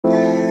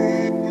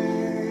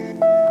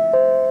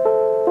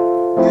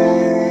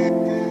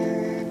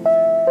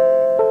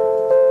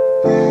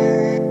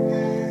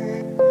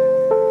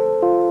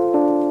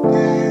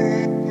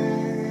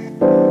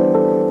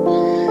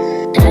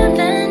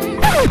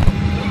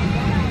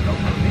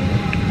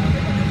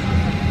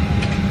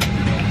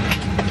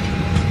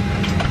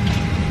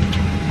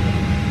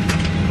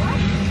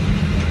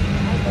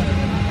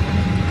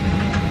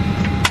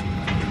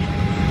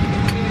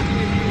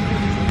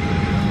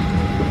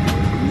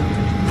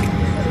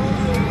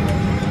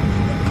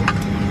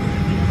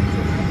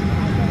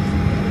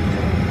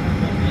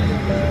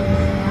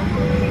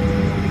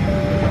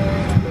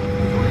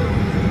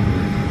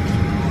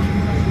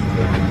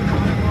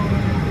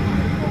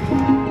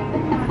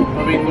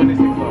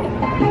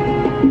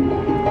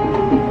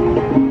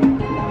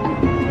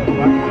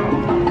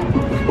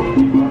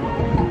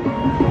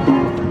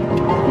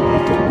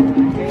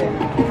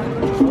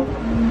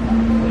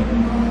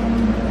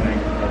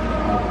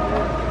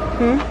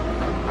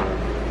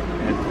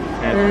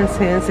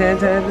Hand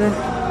sanitizer.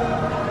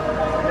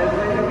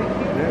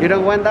 You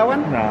don't want that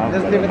one? No.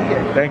 Just leave it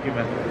here. Thank you,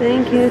 man.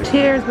 Thank you.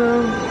 Cheers,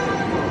 boo.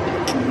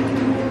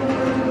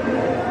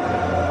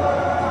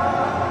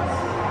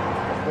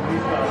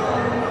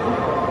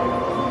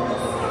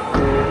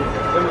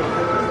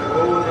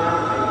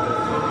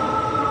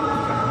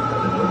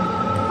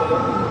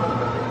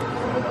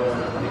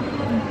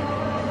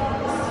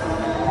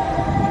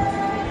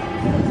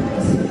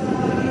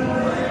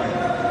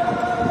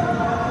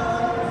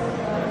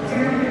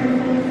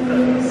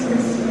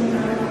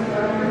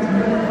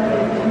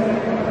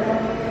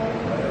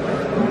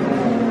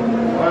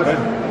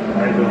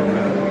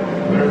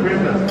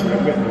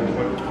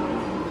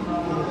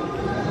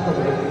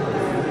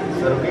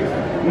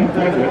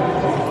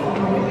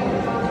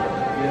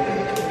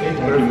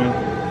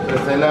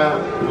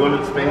 You want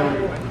to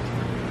Spain?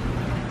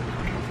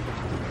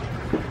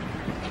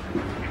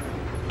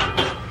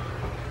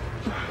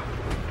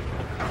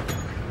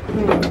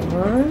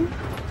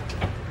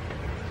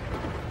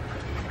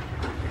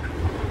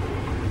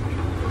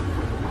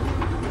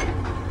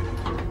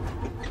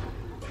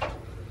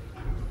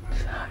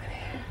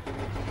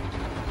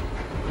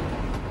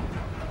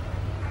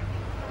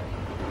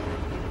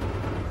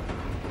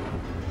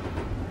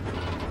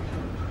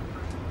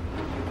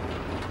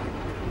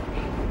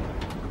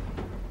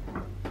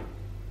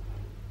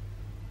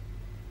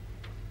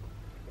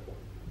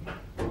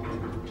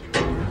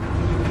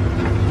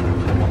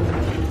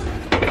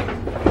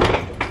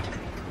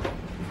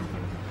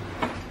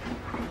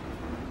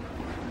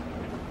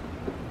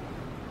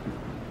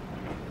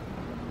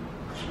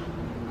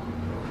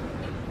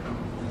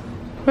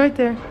 Right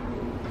there.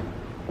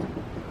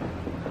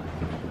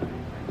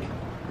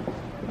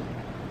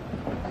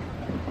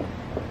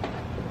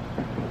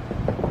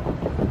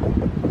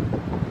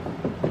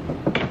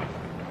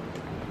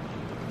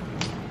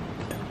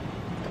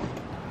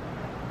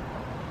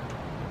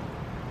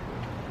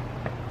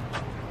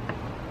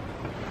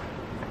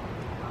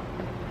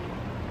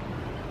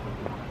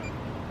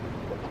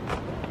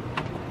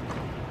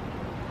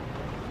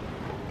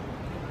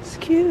 It's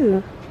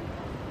cute.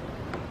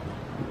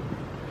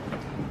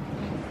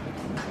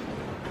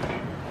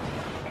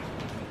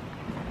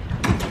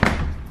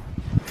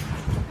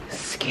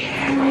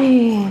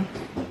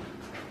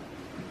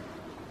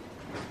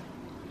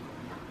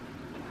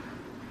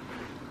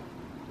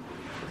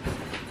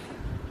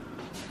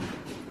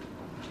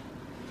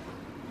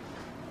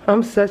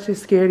 I'm such a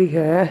scaredy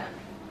cat.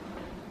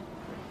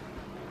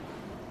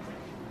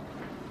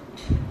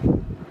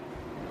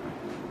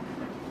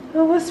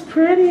 Oh, what's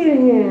pretty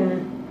in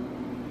here?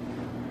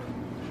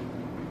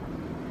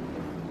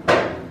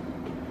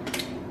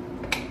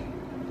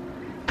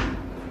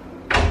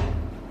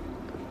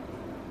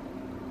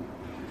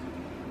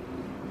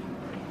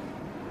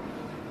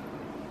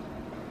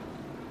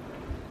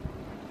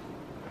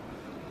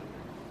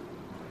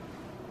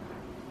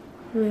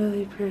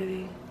 Really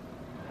pretty.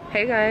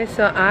 Hey guys,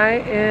 so I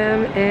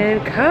am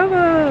in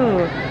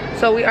Cabo.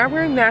 So we are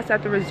wearing masks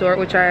at the resort,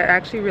 which I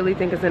actually really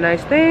think is a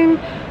nice thing.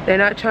 They're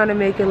not trying to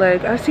make it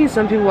like, I've seen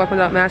some people walk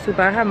without masks, but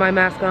I have my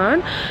mask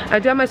on. I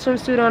do have my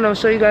swimsuit on. I'll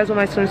show you guys what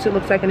my swimsuit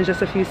looks like in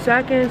just a few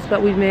seconds,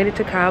 but we've made it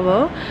to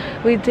Cabo.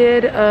 We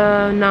did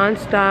a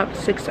non-stop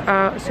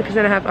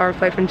 6.5 hour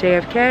flight from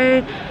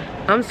JFK.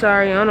 I'm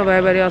sorry, I don't know about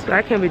everybody else, but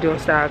I can't be doing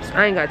stops.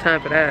 I ain't got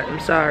time for that.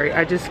 I'm sorry,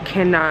 I just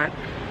cannot.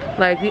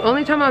 Like, the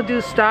only time I'll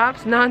do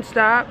stops,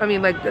 non-stop, I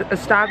mean, like, a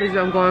stop is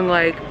I'm going,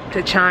 like,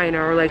 to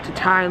China or, like, to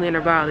Thailand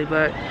or Bali,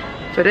 but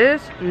for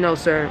this, no,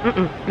 sir.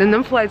 And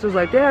them flights was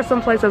like, yeah,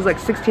 some flights I was like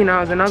 16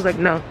 hours, and I was like,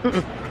 no,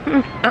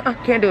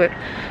 can't do it.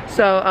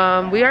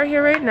 So, we are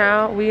here right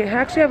now. We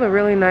actually have a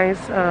really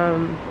nice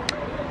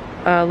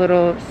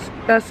little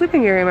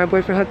sleeping area. My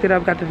boyfriend hooked it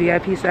up, got the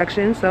VIP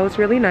section, so it's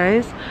really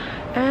nice.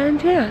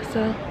 And, yeah,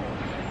 so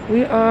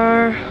we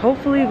are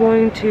hopefully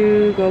going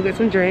to go get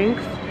some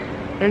drinks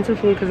and some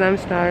food because I'm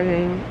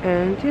starving,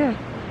 and yeah,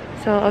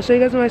 so I'll show you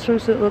guys what my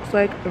swimsuit looks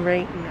like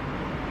right now.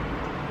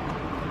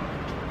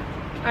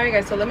 Alright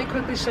guys, so let me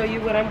quickly show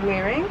you what I'm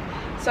wearing.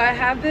 So I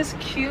have this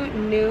cute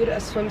nude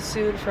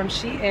swimsuit from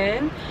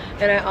Shein,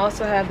 and I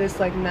also have this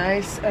like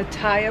nice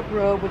tie-up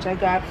robe which I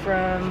got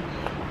from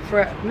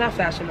not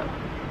Fashion Up,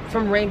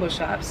 from Rainbow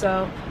Shop.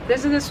 So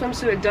this is the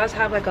swimsuit. It does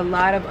have like a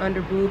lot of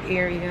under boob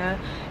area.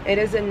 It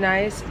is a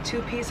nice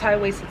two-piece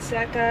high-waisted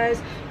set,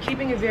 guys,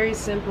 keeping it very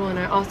simple. And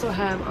I also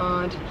have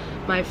on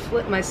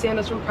my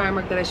sandals from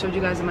Primark that I showed you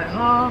guys in my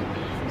haul.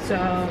 So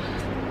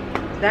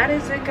that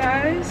is it,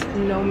 guys.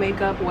 No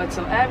makeup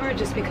whatsoever,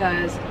 just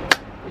because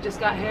we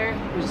just got here.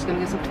 We're just gonna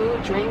get some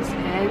food, drinks,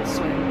 and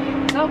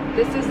swim. So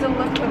this is the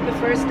look of the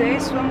first day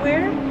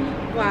swimwear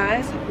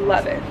wise.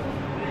 Love it.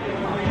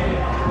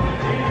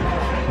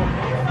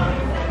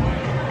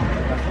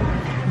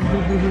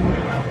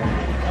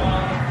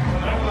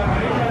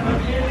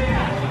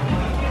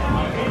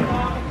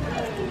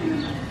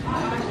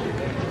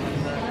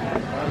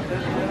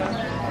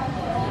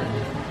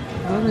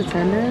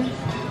 Descendants.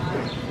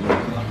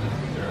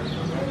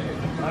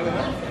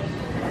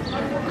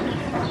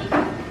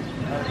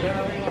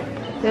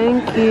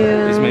 Thank you.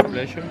 It's my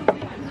pleasure.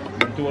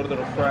 To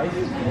order a fries.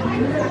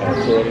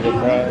 To order the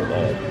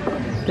fries.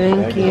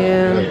 Thank you.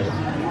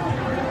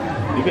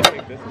 You can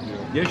take this if you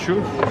want. Yeah,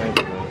 sure. Thank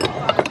you.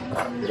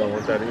 You don't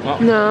want that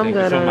either? No, I'm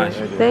good. Thank you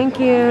so much. Thank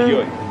you.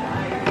 Enjoy.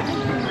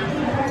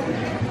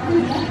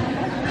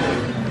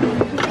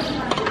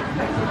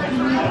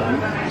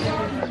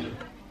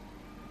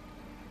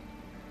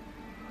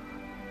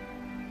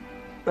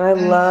 I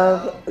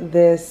love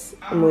this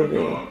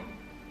movie.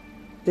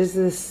 This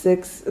is the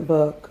 6th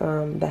book,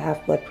 The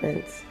Half-Blood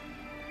Prince.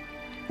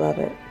 Love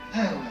it.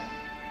 Farewell,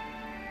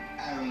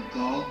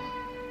 Aragog,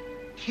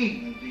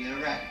 king of the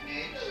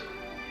arachnids.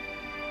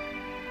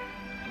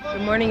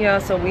 Good morning, y'all.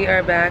 So we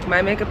are back.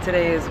 My makeup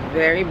today is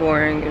very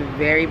boring,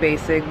 very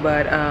basic,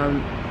 but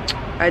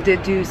I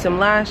did do some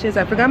lashes.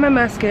 I forgot my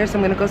mascara, so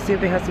I'm gonna go see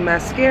if they have some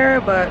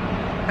mascara, but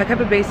I kept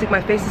it basic.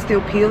 My face is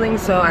still peeling,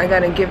 so I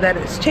gotta give that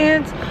its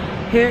chance.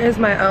 Here is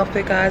my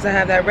outfit, guys. I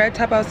have that red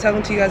top I was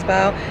telling to you guys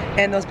about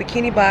and those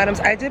bikini bottoms.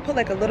 I did put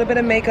like a little bit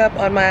of makeup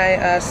on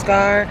my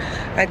scar.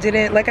 I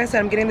didn't, like I said,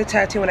 I'm getting the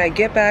tattoo when I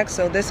get back,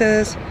 so this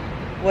is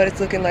what it's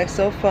looking like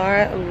so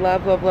far.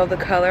 Love, love, love the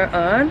color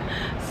on.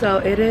 So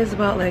it is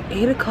about like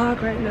 8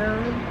 o'clock right now.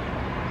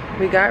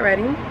 We got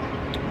ready.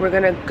 We're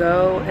gonna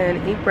go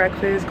and eat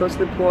breakfast, go to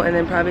the pool, and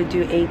then probably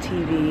do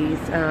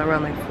ATVs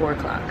around like 4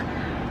 o'clock.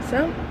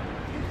 So,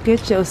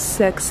 get your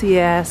sexy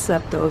ass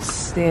up those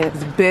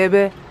stairs,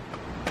 baby.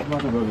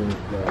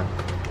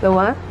 The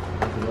what?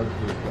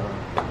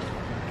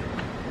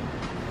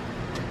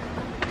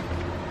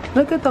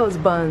 Look at those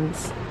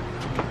buns.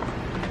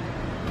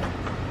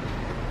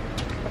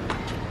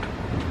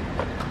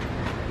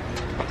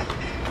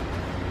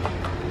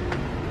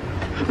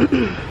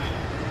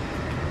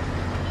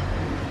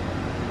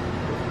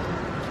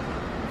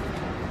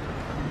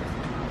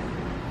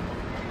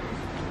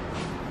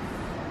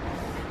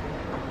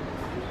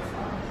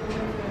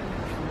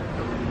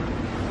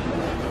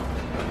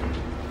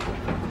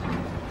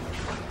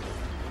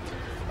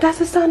 That's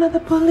the sound of the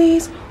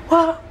police.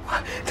 Wow,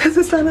 that's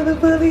the sound of the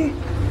police.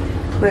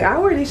 Like, I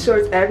wear these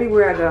shorts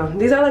everywhere I go.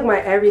 These are like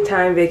my every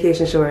time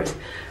vacation shorts.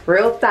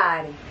 Real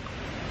tidy.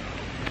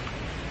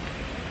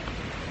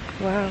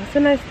 Wow, it's a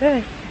nice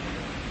day.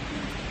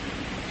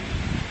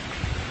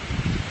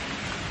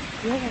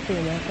 You don't have to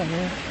get mask on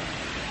here.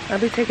 I'll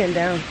be taken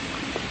down.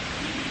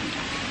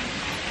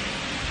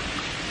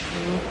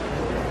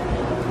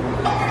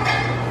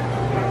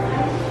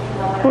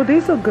 Oh,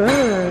 these are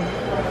good.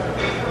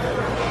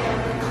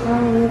 Oh,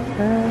 look at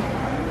that.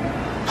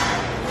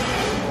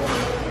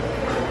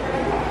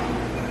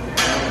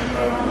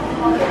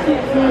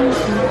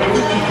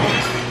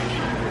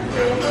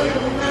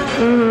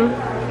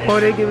 Or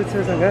they give it to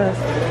us, I guess.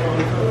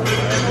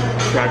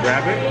 Should I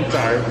grab it? I'm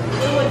sorry.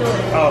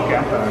 Oh, okay,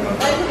 I'm sorry.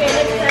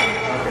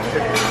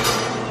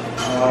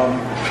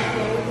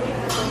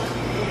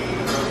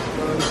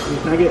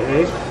 Can I get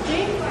eggs?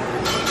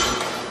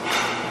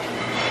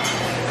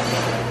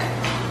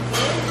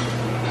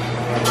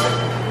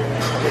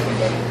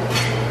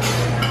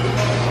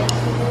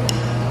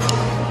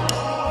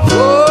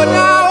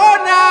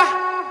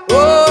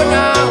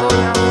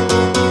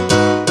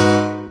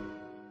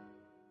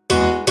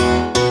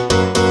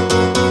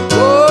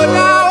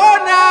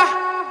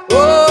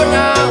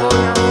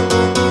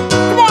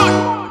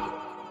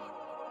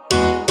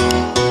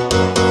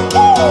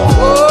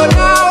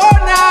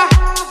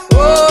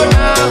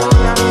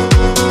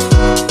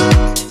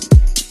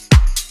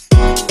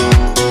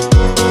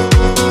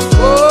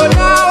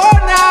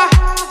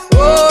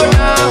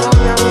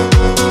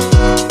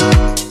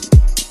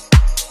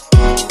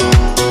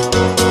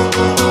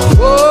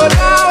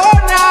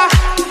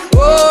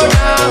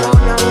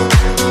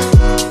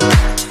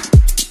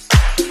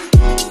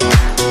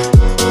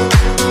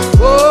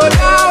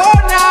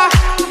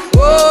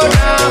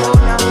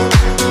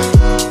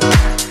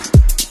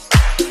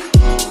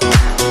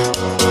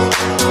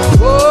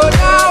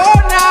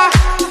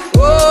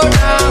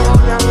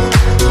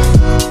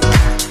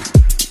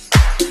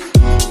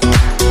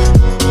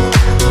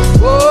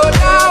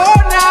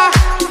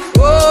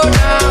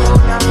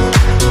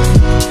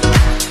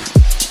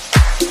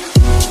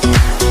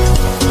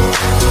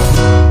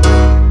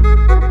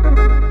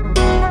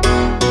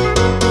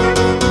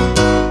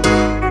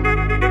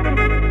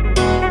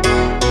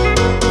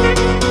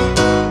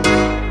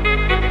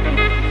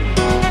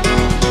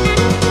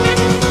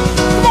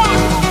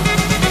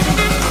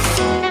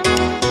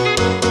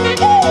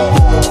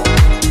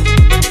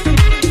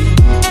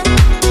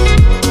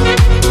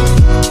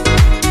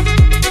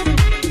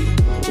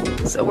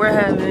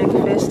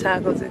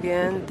 Tacos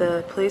again.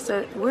 The place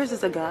that, where's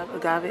this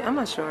agave? I'm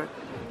not sure,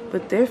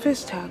 but their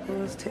fish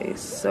tacos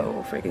taste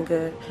so freaking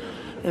good.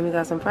 And we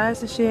got some fries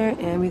to share,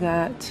 and we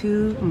got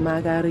 2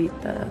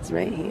 margaritas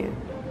right here.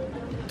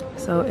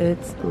 So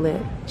it's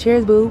lit.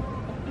 Cheers, boo.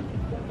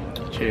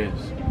 Cheers.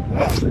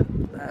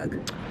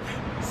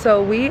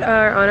 So we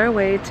are on our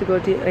way to go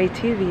do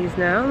ATVs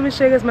now. Let me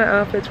show you guys my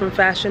outfits from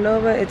Fashion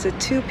Nova. It's a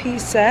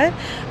two-piece set.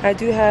 I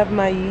do have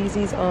my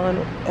Yeezys on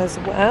as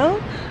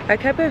well. I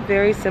kept it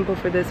very simple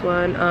for this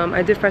one.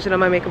 I did freshen up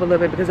my makeup a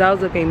little bit because I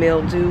was looking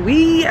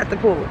mildewy at the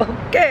pool.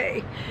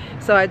 Okay.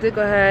 So I did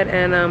go ahead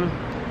and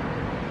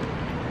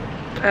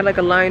add like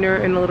a liner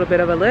and a little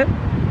bit of a lip.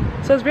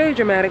 So it's really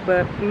dramatic,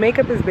 but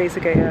makeup is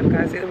basic AF,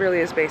 guys. It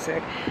really is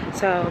basic.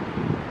 So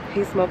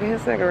he's smoking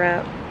his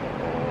cigarette.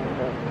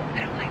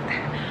 I don't like that.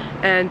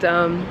 And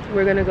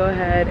we're gonna go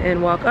ahead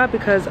and walk up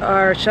because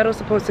our shuttle's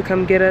supposed to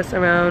come get us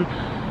around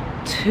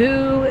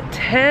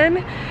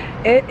 2:10.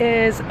 It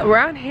is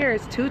around here,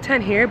 it's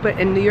 2:10 here, but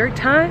in New York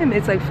time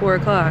it's like 4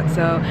 o'clock.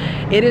 So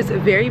it is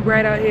very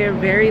bright out here,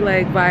 very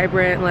like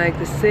vibrant. Like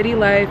the city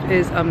life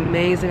is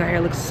amazing out here.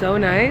 It looks so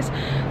nice.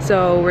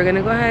 So we're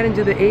gonna go ahead and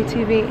do the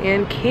ATV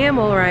and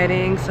camel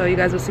riding, so you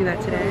guys will see that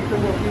today.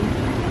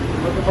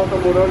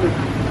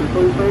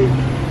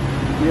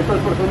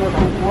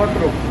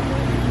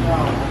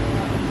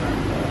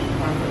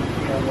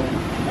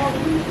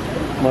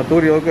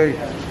 Maturi, okay.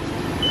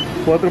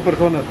 4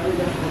 personas.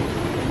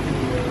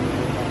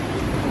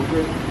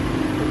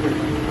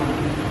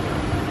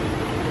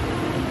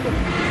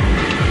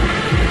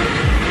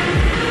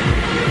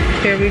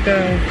 Here we go.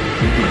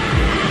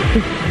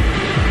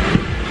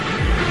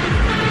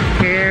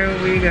 Here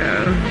we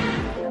go.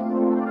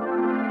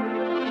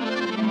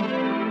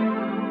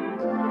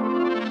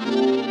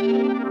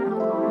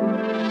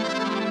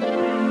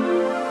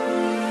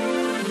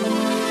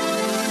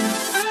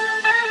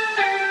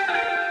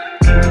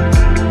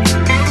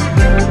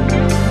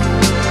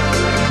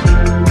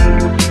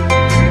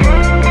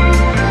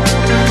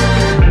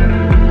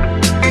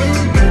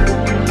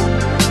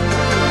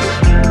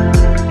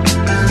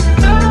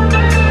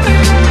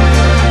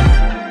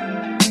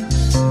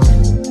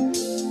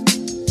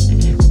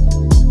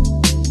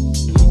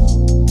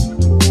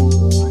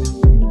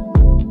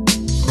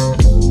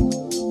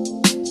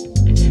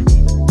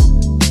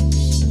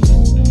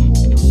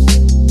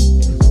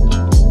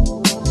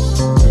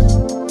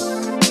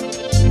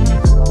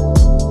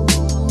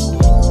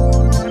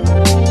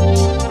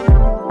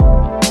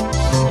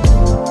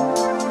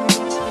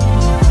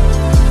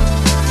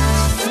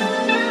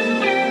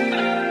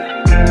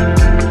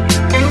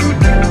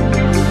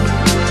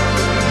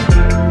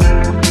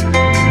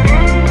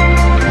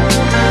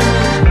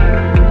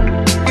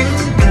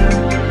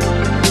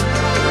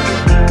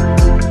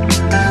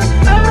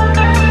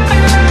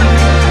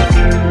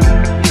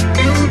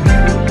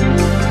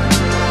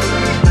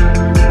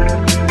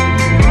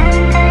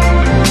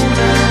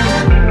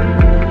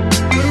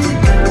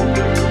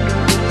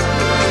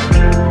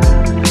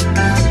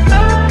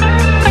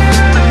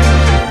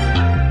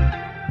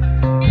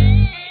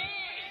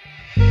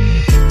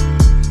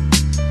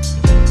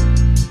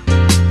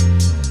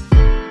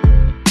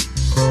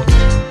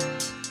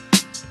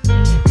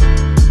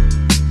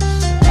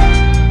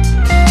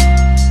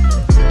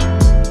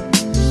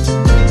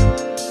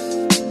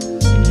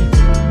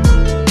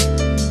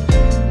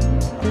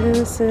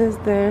 This is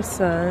their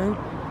sign.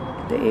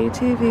 The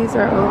ATVs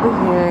are over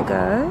here,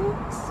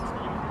 guys.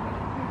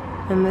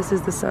 And this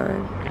is the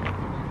sign.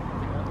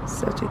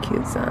 Such a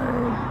cute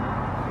sign.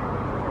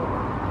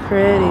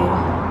 Pretty.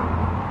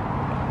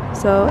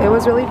 So it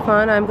was really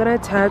fun. I'm gonna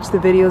attach the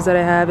videos that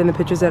I have and the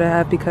pictures that I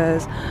have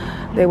because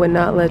they would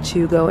not let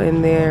you go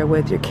in there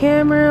with your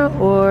camera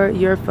or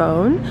your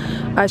phone.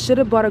 I should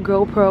have bought a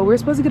GoPro. We were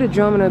supposed to get a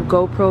drone and a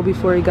GoPro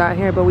before we got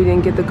here, but we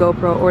didn't get the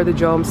GoPro or the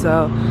drone,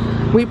 so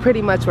we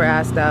pretty much were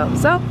asked out.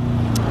 So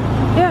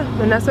yeah,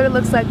 and that's what it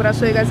looks like, but I'll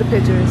show you guys the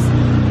pictures.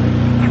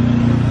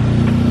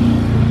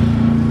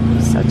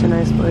 Such a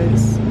nice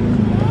place.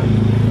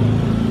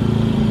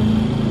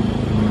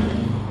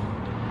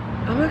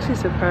 I'm actually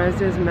surprised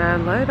there's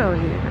mad light out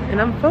here,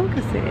 and I'm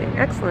focusing.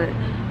 Excellent.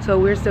 So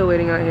we're still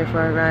waiting out here for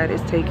our ride.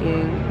 It's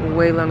taking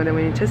way longer than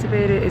we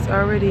anticipated. It's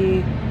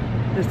already,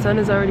 the sun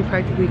is already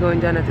practically going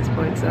down at this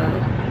point, so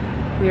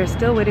we are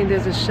still waiting.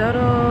 There's a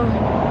shuttle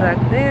back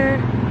there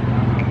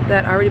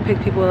that already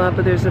picked people up,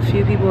 but there's a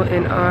few people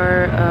in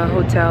our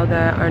hotel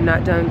that are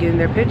not done getting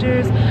their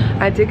pictures.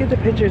 I did get the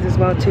pictures as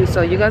well too,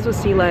 so you guys will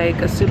see like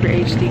a super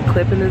HD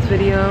clip in this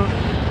video.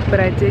 But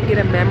I did get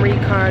a memory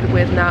card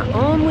with not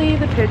only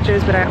the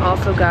pictures, but I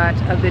also got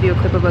a video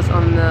clip of us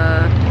on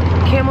the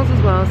camels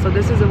as well. So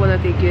this is the one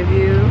that they give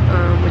you,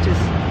 which is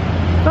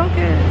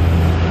focus.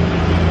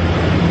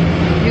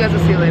 You guys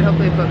will see it later.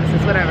 Hopefully it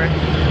focuses, whatever.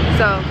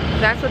 So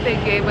that's what they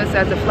gave us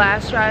as a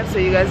flash drive. So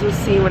you guys will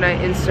see when I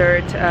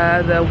insert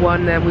the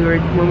one that when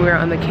we were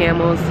on the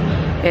camels,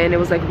 and it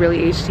was like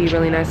really HD,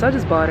 really nice. So I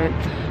just bought it.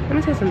 Let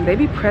me tell you something, they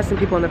be pressing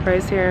people on the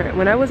price here.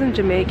 When I was in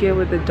Jamaica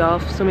with the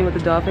swimming with the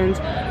dolphins,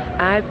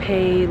 I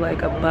paid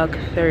like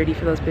 $1.30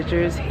 for those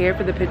pictures. Here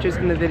for the pictures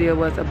in the video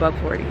was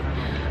 $1.40.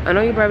 I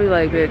know you're probably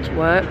like, bitch,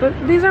 what? But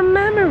these are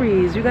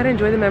memories. You gotta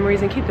enjoy the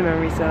memories and keep the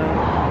memories. So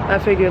I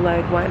figured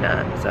like, why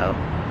not? So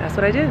that's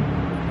what I did.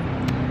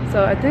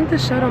 So I think the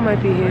shuttle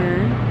might be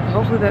here.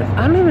 Hopefully that,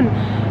 I don't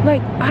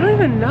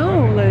even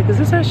know, like, is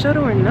this our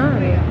shuttle or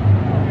not?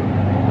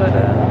 But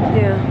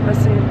yeah.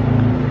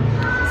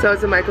 So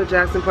it's a Michael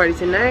Jackson party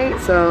tonight,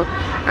 so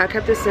I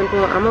kept it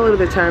simple. I'm a little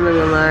bit tired, I'm not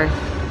gonna lie.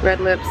 Red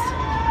lips,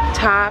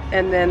 top,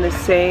 and then the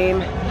same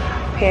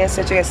pants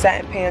that you get,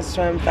 satin pants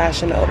from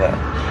Fashion Nova.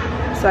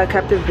 So I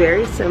kept it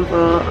very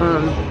simple.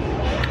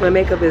 My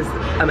makeup is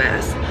a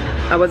mess.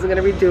 I wasn't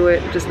gonna redo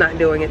it, just not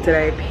doing it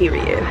today,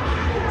 period.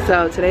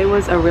 So today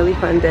was a really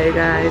fun day,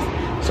 guys.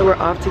 So we're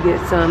off to get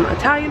some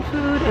Italian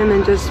food and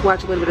then just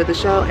watch a little bit of the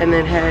show and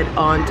then head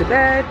on to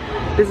bed.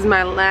 This is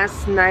my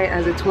last night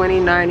as a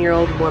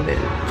 29-year-old woman.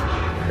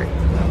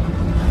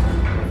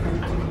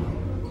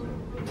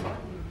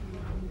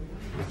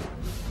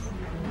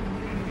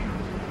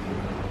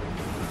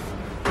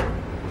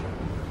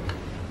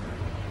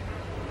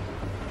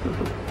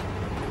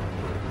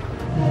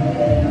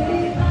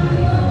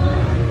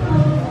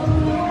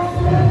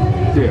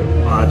 Yeah,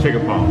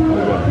 chicken palm.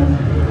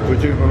 Two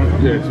chicken palm?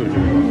 Yeah, 2 chicken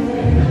palm.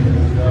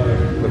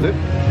 That's it?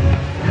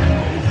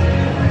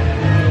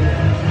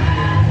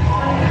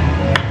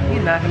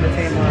 He's knocking the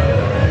table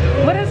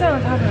up. What is that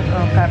on top of it?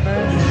 Oh,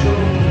 peppers?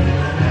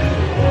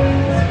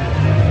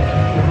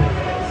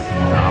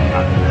 No, I'm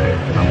not gonna say it.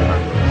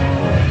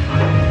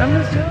 I'm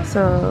just joking.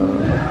 So,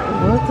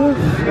 what the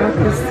fuck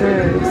is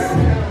this?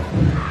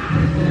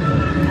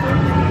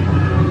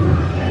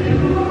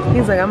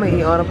 He's like, I'm gonna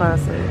eat all the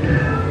pasta.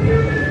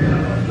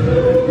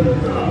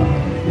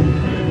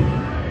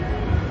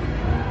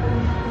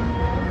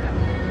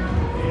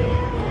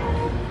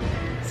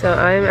 So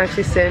I'm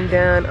actually sitting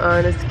down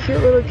on this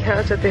cute little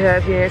couch that they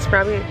have here. It's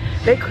probably,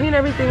 they clean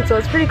everything, so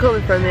it's pretty cool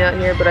and friendly out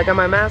here, but I got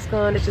my mask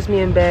on, it's just me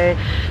and Bae.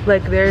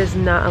 Like, there's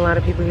not a lot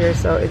of people here,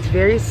 so it's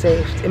very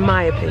safe, in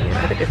my opinion.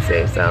 I think it's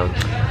safe, so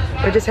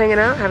we're just hanging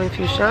out, having a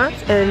few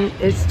shots, and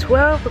it's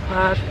 12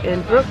 o'clock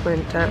in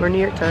Brooklyn time, or New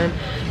York time,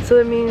 so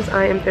it means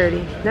I am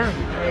 30 now.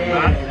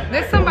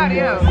 There's somebody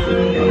else.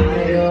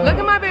 Look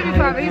at my baby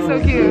father, he's so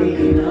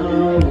cute.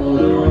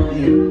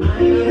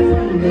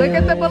 Look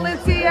at the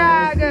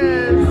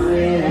Balenciagas.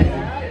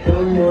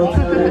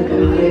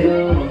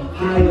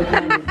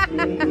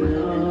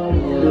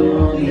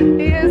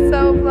 He is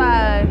so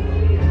fly.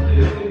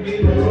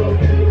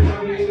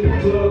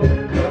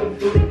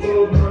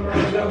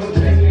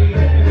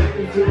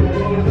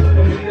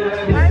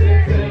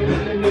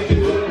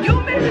 You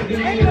made me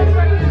take a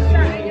fucking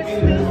shot and you're still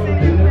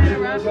sitting right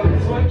around.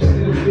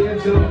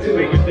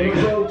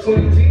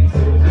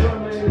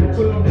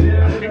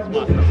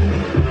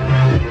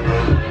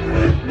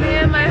 Me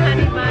and my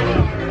honey bunny.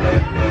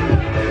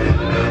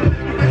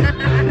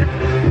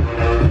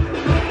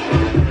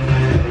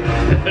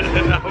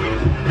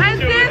 It's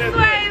this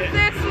way, it's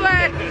this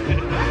way.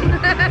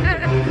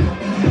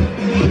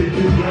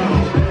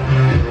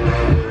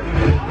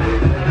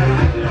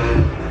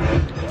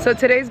 So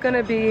today's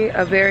gonna be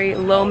a very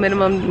low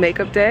minimum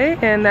makeup day,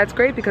 and that's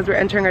great because we're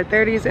entering our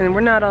 30s and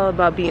we're not all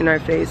about beating our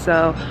face.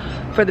 So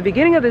for the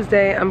beginning of this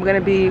day, I'm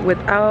gonna be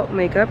without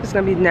makeup. It's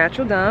gonna be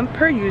natural done,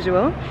 per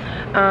usual.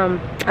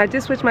 I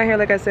just switched my hair,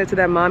 like I said, to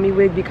that mommy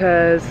wig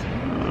because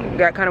it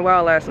got kind of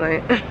wild last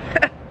night.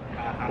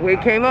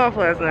 Wig came off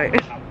last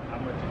night.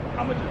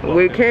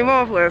 Wig came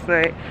off last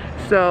night.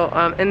 So,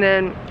 and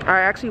then I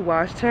actually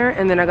washed her,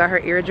 and then I got her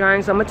ear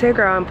drying. So I'm gonna take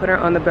her out and put her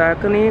on the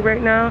balcony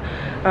right now.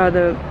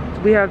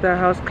 We have the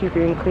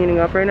housekeeping cleaning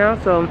up right now,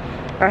 so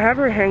I have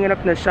her hanging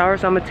up in the shower,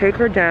 so I'm gonna take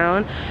her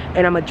down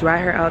and I'm gonna dry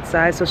her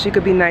outside so she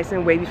could be nice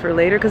and wavy for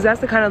later, because that's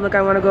the kind of look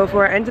I want to go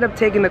for. I ended up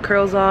taking the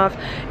curls off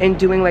and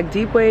doing like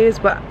deep waves,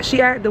 but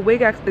the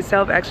wig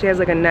itself actually has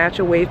like a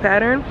natural wave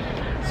pattern.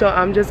 So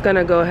I'm just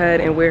gonna go ahead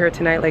and wear her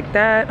tonight like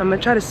that. I'm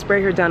gonna try to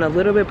spray her down a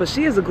little bit, but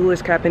she is a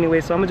glueless cap anyway,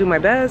 so I'm gonna do my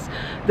best.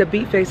 The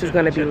beat face is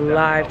gonna be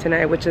live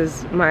tonight, which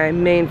is my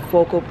main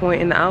focal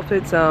point in the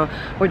outfit. So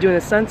we're doing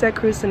a sunset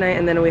cruise tonight,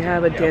 and then we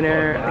have a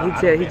dinner.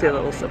 He did a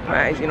little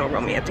surprise, you know,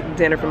 romantic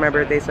dinner for my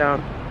birthday. So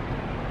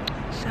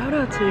shout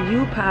out to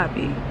you,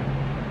 Poppy.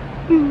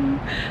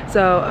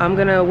 So I'm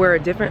gonna wear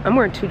I'm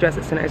wearing 2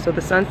 dresses tonight. So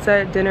the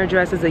sunset dinner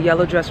dress is a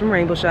yellow dress from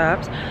Rainbow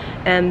Shops,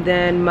 and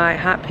then my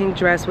hot pink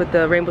dress with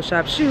the Rainbow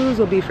Shop shoes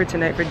will be for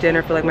tonight for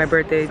dinner, for like my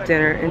birthday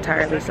dinner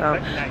entirely. So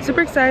super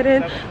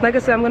excited. Like I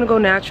said, I'm gonna go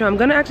natural. I'm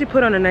gonna actually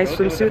put on a nice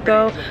swimsuit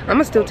though. I'm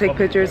gonna still take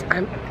pictures.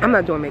 I'm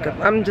not doing makeup,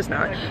 I'm just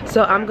not.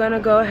 So I'm gonna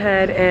go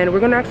ahead and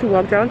we're gonna actually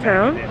walk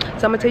downtown.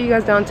 So I'm gonna take you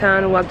guys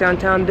downtown and walk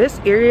downtown. This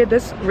area,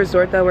 this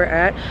resort that we're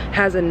at,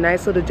 has a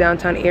nice little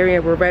downtown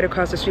area. We're right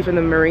across the street from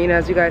the marina,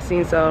 as you guys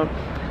seen. So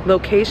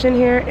location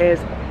here is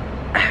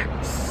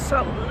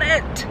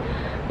excellent,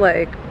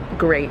 like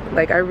great.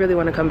 Like I really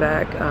want to come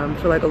back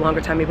for like a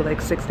longer time, maybe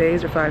like 6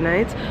 days or 5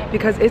 nights,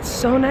 because it's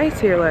so nice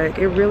here. Like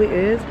it really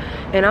is.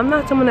 And I'm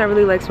not someone that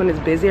really likes when it's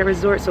busy at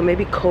resorts, so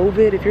maybe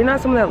COVID, if you're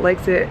not someone that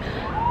likes it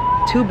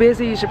too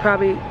busy, you should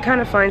probably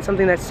kind of find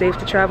something that's safe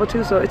to travel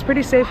to. So it's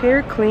pretty safe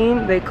here,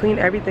 clean. They clean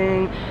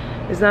everything.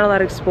 There's not a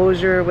lot of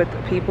exposure with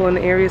people in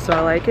the area, so I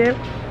like it.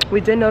 We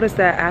did notice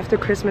that after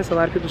Christmas, a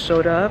lot of people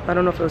showed up. I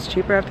don't know if it was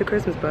cheaper after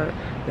Christmas, but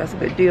that's a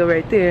good deal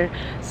right there.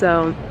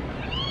 So,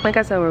 like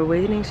I said, we're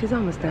waiting. She's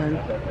almost done.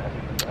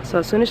 So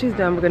as soon as she's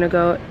done, we're gonna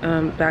go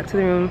back to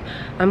the room.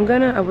 I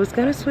was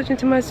gonna switch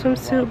into my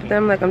swimsuit, but then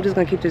I'm like, I'm just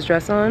gonna keep this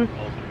dress on.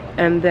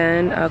 and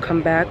then I'll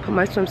come back, put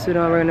my swimsuit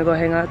on. We're gonna go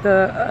hang out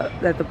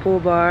at the pool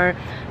bar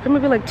for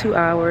maybe like 2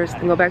 hours,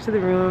 then go back to the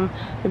room,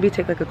 maybe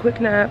take like a quick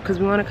nap, because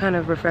we want to kind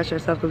of refresh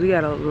ourselves because we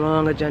got a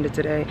long agenda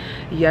today.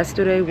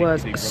 Yesterday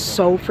was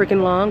so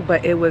freaking long,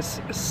 but it was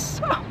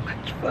so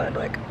much fun.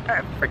 Like,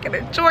 I freaking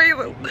enjoy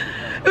it.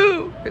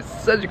 Ooh, it's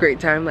such a great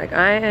time. Like,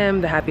 I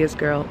am the happiest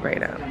girl right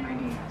now.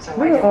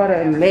 Look at all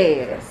that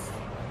mess.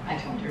 I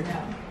told her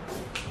no.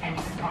 And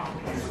you can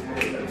always.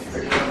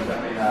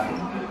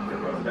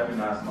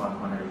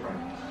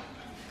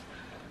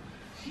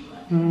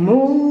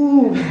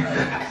 Move.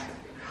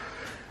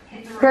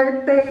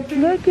 Birthday,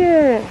 look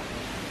at.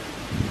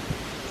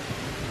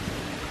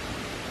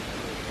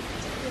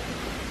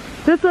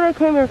 This is what I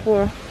came here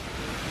for.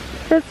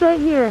 This right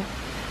here.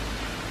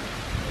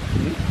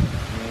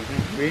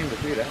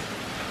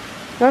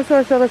 That's why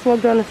I said let's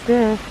walk down the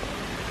stairs.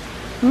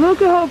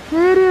 Look at how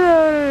pretty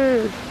that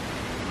is.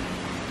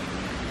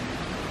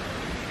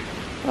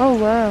 Oh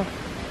wow.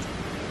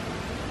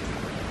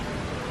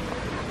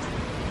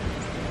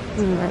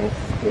 Nice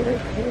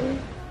staircase.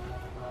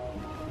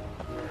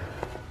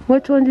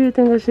 Which one do you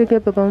think I should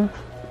get, Babam?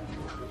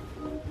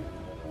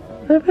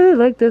 I really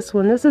like this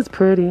one. This is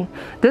pretty.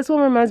 This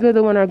one reminds me of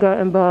the one I got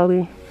in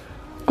Bali.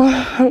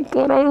 Oh my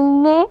god, I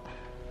love.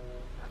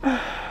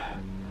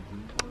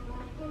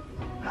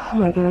 Oh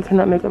my god, I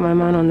cannot make up my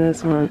mind on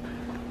this one.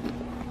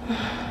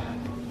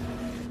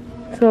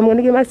 So I'm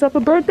gonna get myself a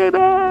birthday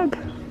bag.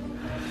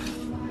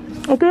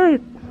 Okay,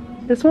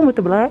 this one with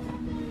the black.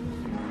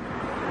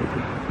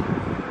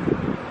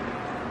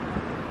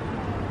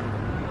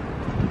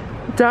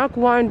 Dark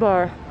wine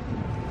bar.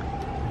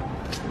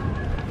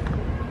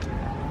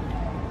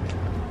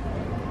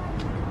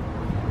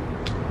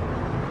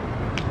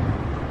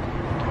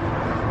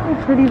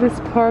 How pretty this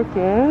park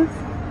is.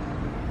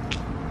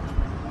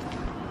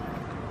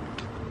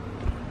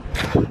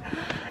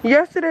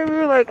 Yesterday we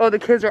were like, oh, the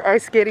kids are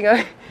ice skating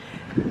out.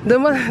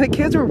 The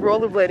kids were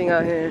rollerblading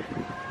out here.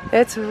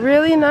 It's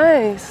really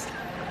nice.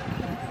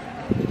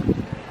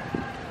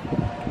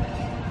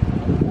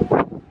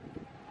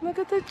 Look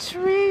at the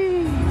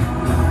tree.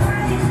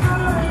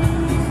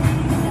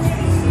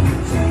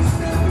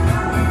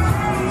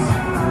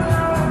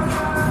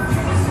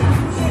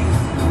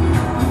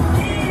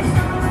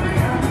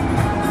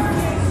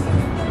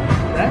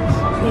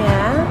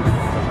 Yeah.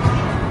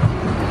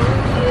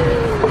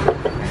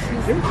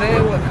 They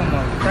will come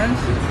on French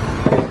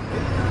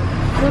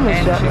and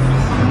chips.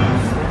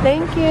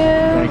 Thank you.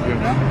 Thank you.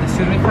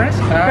 Excuse me, French?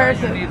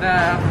 Perfect. You need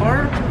 4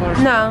 or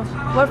No,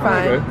 we're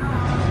fine.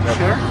 Okay.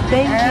 Sure?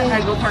 Thank And you. I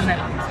go for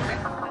next.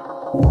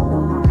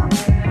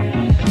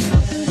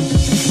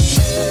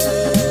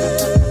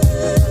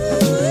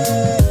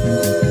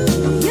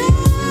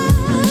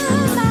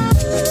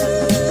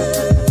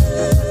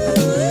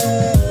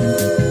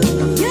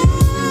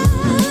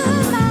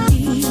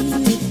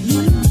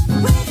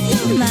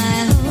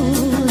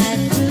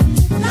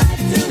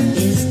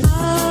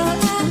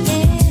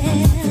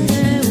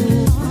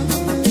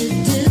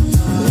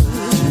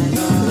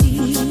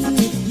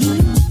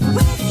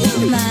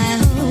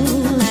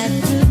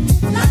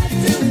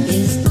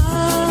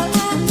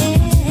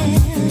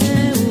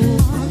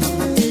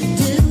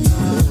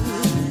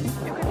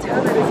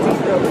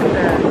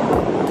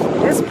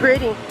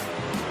 Pretty,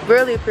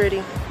 really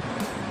pretty.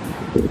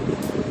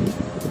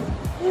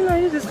 You know,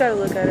 you just gotta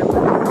look at it.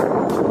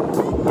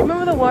 You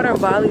remember the water in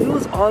Bali? We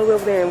was all the way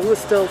over there and we was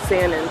still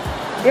sanding.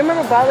 You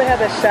remember Bali had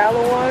that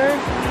shallow water?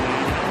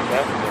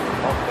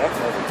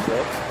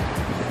 Definitely.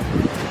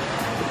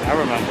 I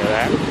remember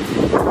that.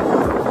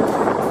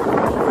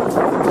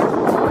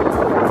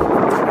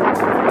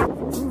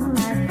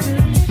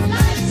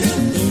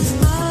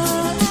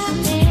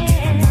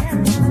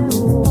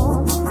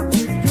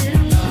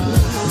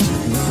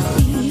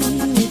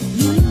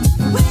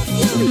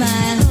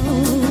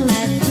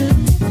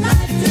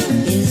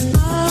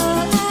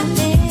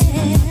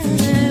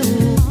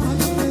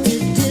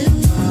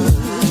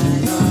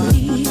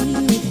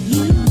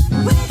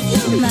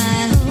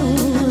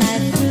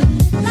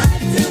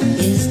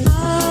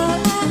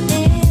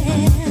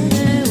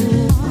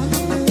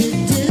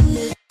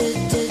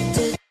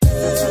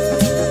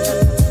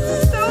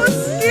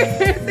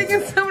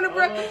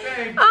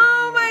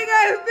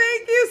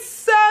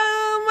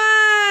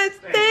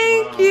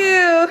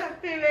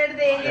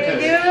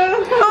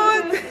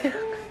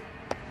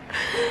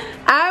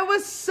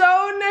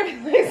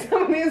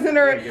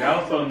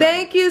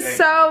 Thank you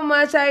so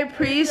much. I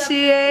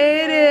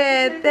appreciate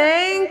it.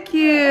 Thank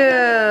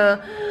you.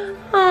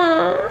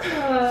 Aww.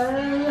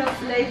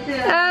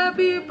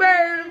 Happy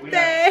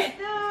birthday.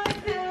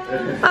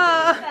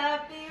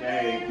 Happy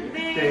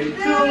birthday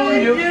to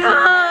you.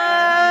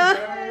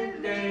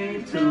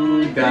 Birthday to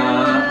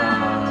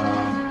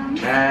Dom.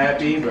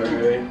 Happy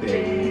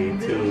birthday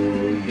to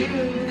you.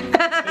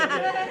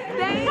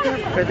 Thank you.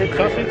 For the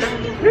coffee.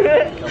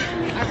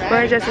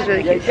 My dress is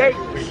really cute.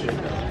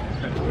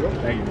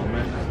 Thank you,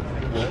 man.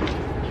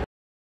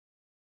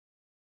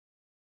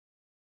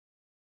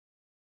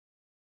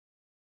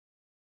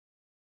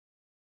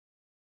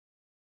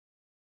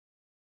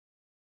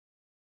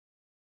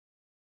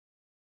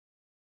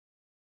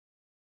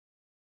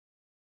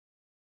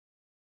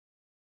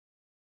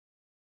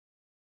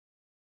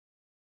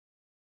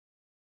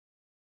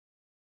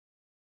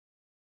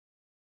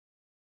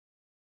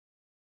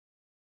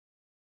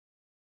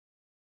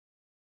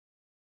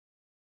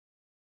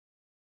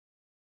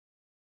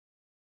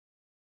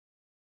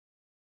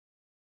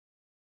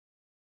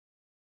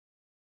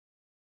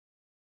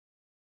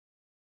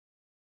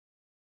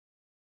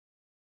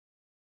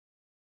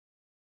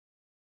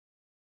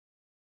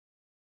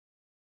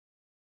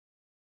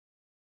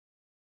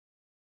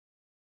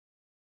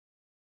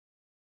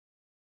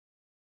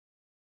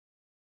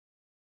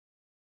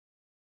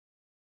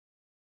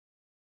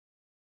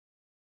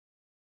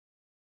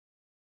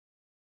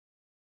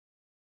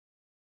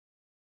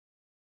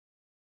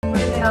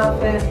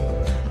 outfit.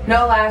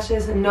 No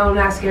lashes, no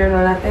mascara,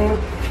 no nothing.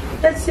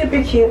 That's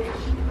super cute.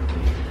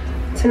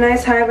 It's a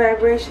nice high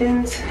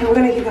vibrations. We're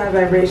gonna keep high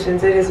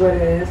vibrations. It is what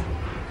it is.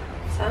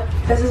 So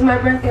this is my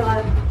birthday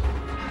light.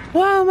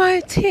 Whoa,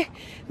 my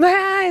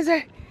eyes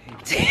are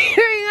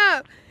tearing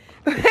up.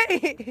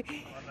 Wait.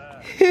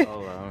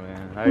 Hold on,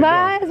 man. How you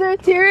My doing? eyes are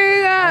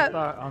tearing up.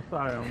 I'm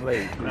sorry I'm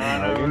late. No.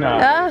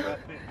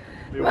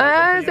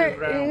 My eyes are.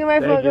 Get my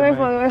phone. Get my phone. Get my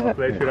phone.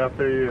 Play it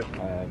after you.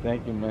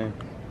 Thank you, man.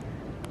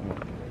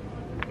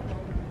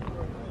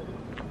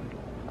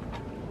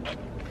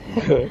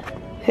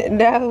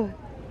 No.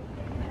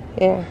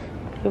 Yeah,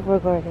 keep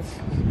recording.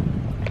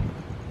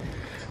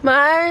 My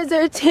eyes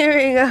are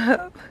tearing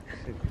up.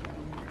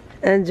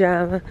 And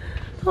drama.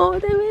 Oh,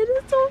 they made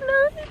it so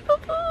nice.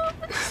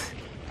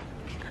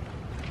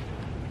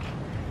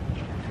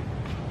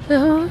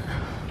 Oh,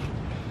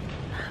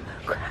 I'm a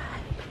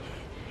cry.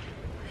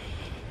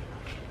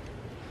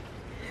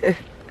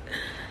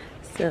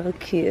 So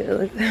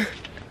cute.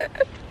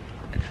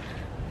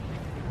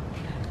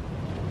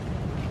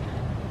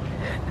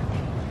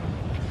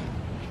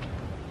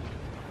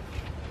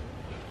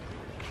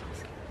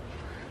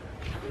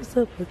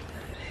 So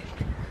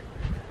pathetic,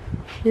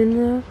 you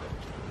know?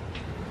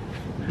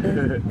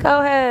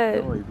 Go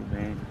ahead.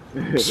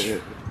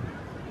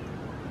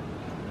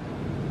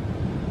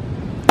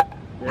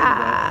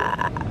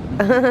 Ah.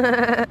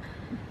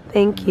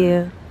 Thank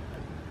you.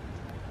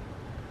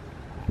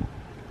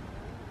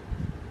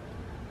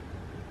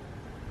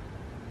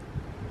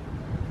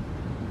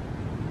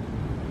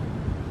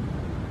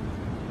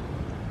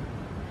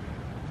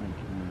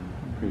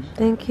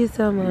 Thank you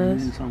so much.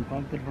 Some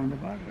cocktail from the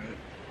bar.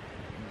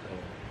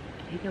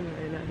 He coming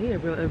right now. He a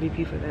real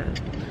MVP for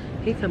that.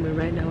 He coming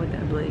right now with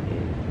that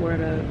blanket.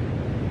 Word up.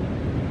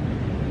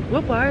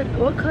 What part?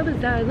 What color is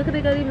that? Look at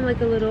they got even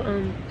like a little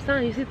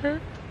sign. You see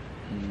that?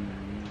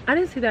 I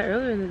didn't see that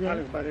earlier in the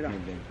day.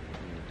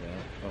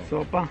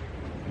 Sopa.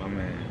 My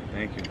man,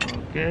 thank you.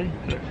 Okay,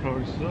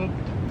 for soup.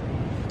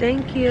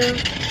 Thank you.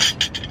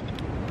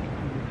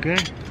 Okay,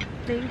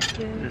 Thank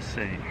you. the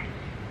same.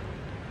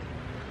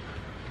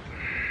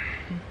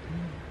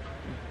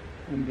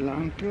 Un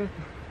blanket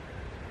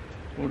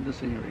for the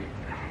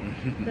señorita.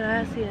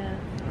 Gracias.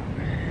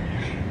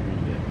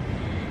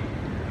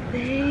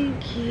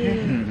 Thank you.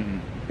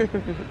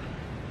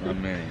 My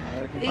man.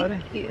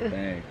 Thank you.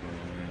 Thank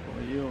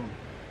you, man.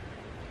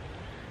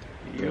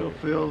 You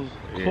feel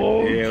Yeah,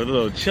 cold. yeah, a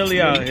little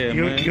chilly out here,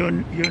 man. You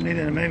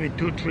needed maybe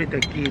 2-3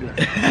 tequila.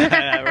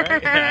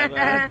 Right? That's what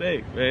I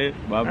think, man.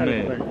 My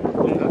man.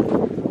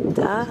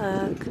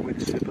 Duck.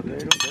 With sweet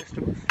potato,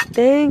 vegetables,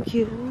 Thank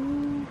you.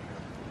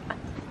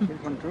 chicken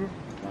contour,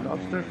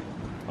 lobster,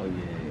 Oh,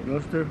 yeah.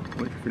 lobster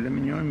with filet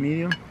mignon,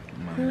 medium,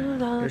 Oh,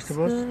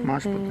 vegetables, that's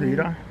mashed good.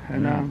 potato,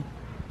 and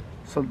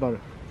salt butter.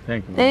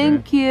 Thank you, my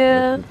Thank you.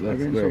 man. That's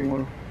Again, great. some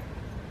more.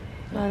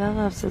 God, I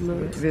love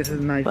salute. This is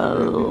nice.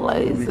 Oh,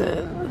 Blazing. my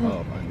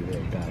God.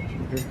 Got you.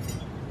 Okay.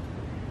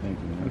 Thank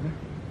you, man.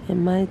 And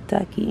my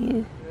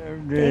ducky.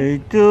 Birthday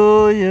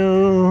to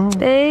you.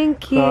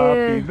 Thank you.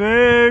 Happy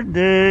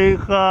birthday,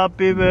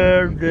 happy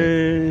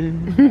birthday.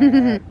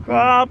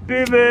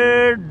 Happy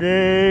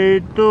birthday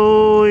to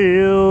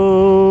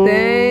you.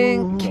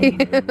 Thank you.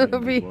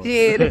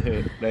 Appreciate it.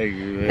 Thank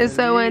you, man. It's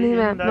so when he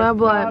met my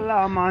boy.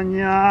 La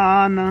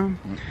mañana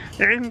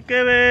en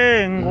que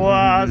vengo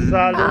a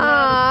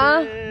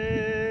saludarte.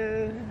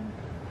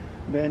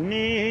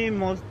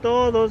 Venimos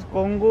todos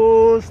con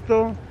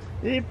gusto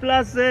y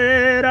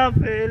placer a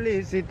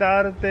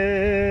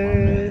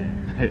felicitarte.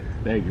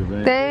 Thank you,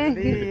 man. Thank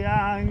El you.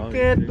 día en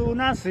que tú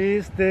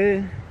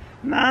naciste,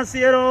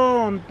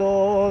 nacieron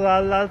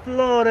todas las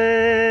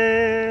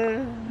flores.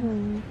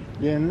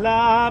 Y en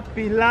la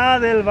pila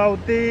del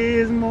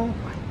bautismo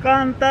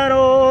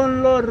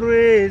cantaron los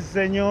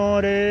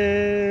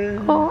ruiseñores.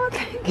 Oh,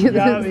 thank you.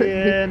 Ya This is so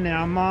cute. viene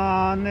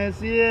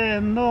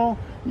amaneciendo,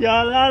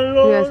 ya la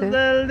luz Gracias.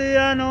 del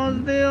día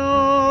nos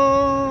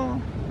dio.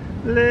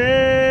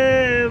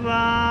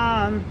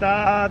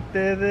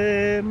 Levántate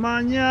de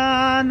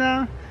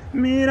mañana,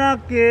 mira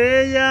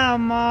que ya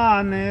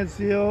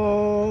amaneció.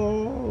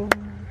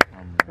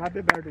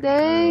 Happy birthday.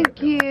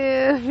 Thank you.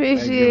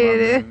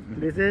 Appreciate it.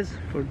 This is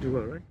for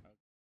Duo, right?